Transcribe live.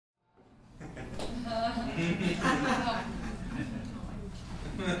Welcome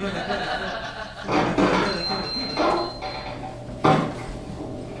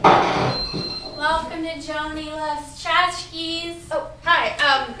to Joanie Loves Tchotchkes. Oh, hi.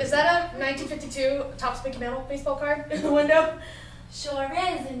 Is that a 1952 Topps Mickey Mantle baseball card in the window? Sure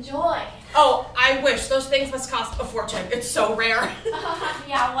is. Enjoy. Oh, I wish. Those things must cost a fortune. It's so rare.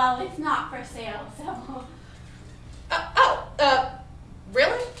 Yeah, well, it's not for sale, so...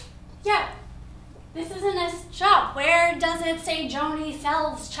 Really? Yeah. This isn't a shop. Where does it say Joanie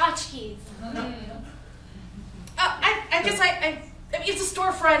sells tchotchkes? I guess I mean, it's a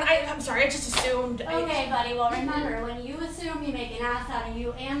storefront. I'm sorry, I just assumed. Okay, buddy, well, remember, when you assume, you make an ass out of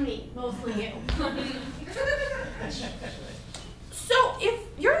you and me. Mostly you. So, if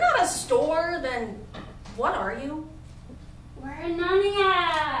you're not a store, then what are you? We're a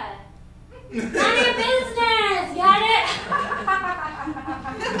Narnia. None of your business, got it?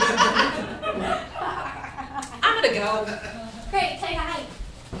 I'm gonna go. Great, take a hike.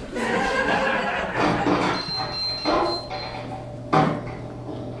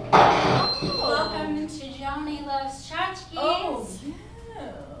 Welcome to Joanie Loves Tchotchkes. Oh,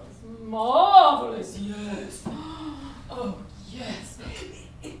 yes. Marvelous, yes. Oh, yes.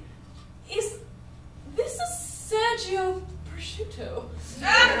 Is this a Sergio prosciutto?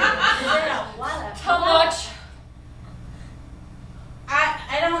 How much?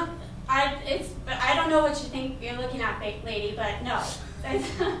 I don't know what you think you're looking at, lady, but no.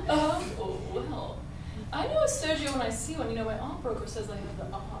 Oh, well. I know a Sergio when I see one. You know, my aunt broker says I have the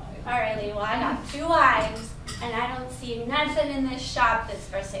eye. All right, lady, well, I got 2 eyes, and I don't see nothing in this shop that's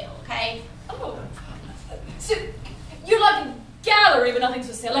for sale, okay? Oh. So, you're like a gallery, but nothing's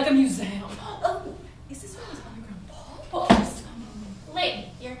for sale, like a museum. Oh, is this one of those underground pop-ups? Lady,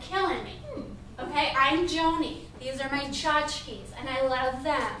 you're killing me. Okay, I'm Joanie. These are my tchotchkes, and I love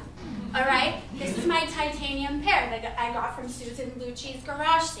them. All right? This is my titanium pair that I got from Susan Lucci's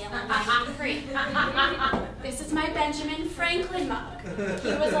garage sale in '93. This is my Benjamin Franklin mug. He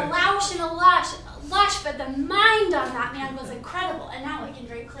was a louche and a lush, but the mind on that man was incredible, and now I can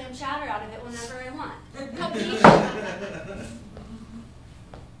drink clam chowder out of it whenever I want. Cupcake.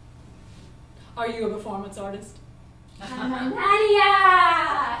 Are you a performance artist? I'm a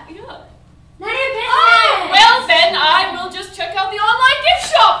Nadia! Yeah. None of your business! Oh, well then, I will just check out the online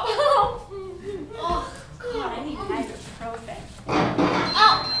gift shop. Oh, God, I need ibuprofen.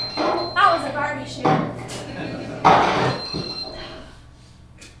 Oh, that was a Barbie shoe.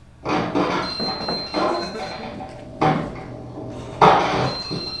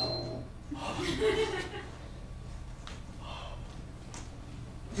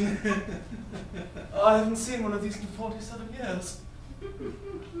 I haven't seen one of these in 47 years.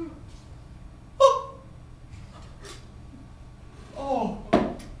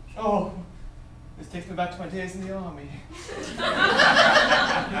 Oh, this takes me back to my days in the army.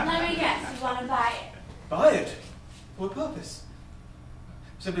 Let me guess, you want to buy it? Buy it? For what purpose?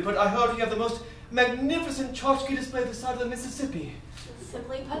 Simply put, I heard you have the most magnificent tchotchke display this side of the Mississippi.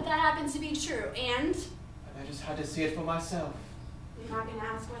 Simply put, that happens to be true, and? And I just had to see it for myself. You're not going to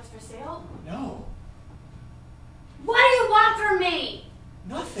ask what's for sale? No. What do you want from me?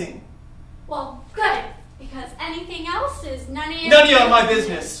 Nothing. Well, good, because anything else is none of your... None of my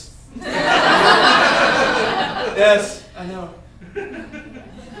business. Yes, I know.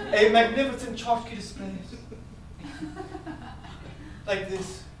 A magnificent tchotchke display. Like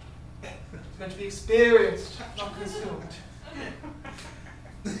this. It's meant to be experienced, not consumed.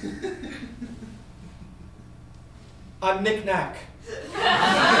 I'm Nick Knack.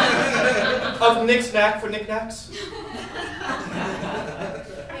 Of Nick's Knack for knickknacks.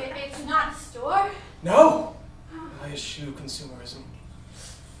 It's not a store? No. I eschew consumerism.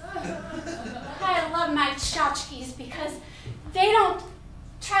 I love my tchotchkes because they don't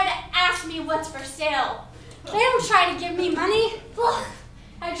try to ask me what's for sale. They don't try to give me money. Ugh.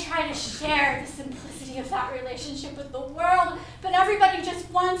 I try to share the simplicity of that relationship with the world, but everybody just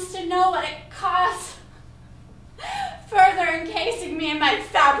wants to know what it costs. Further encasing me in my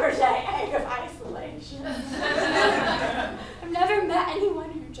Fabergé egg of isolation. I've never met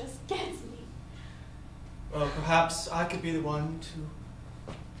anyone who just gets me. Well, perhaps I could be the one to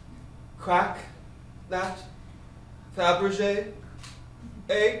crack that Fabergé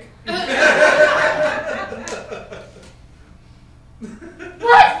egg.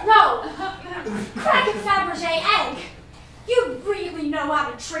 What? No! Crack a Fabergé egg! You really know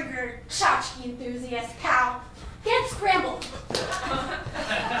how to trigger tchotchke enthusiast, pal. Get scrambled.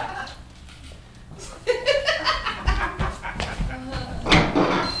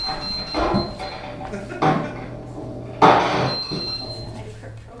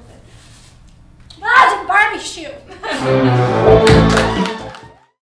 Ah, punish you.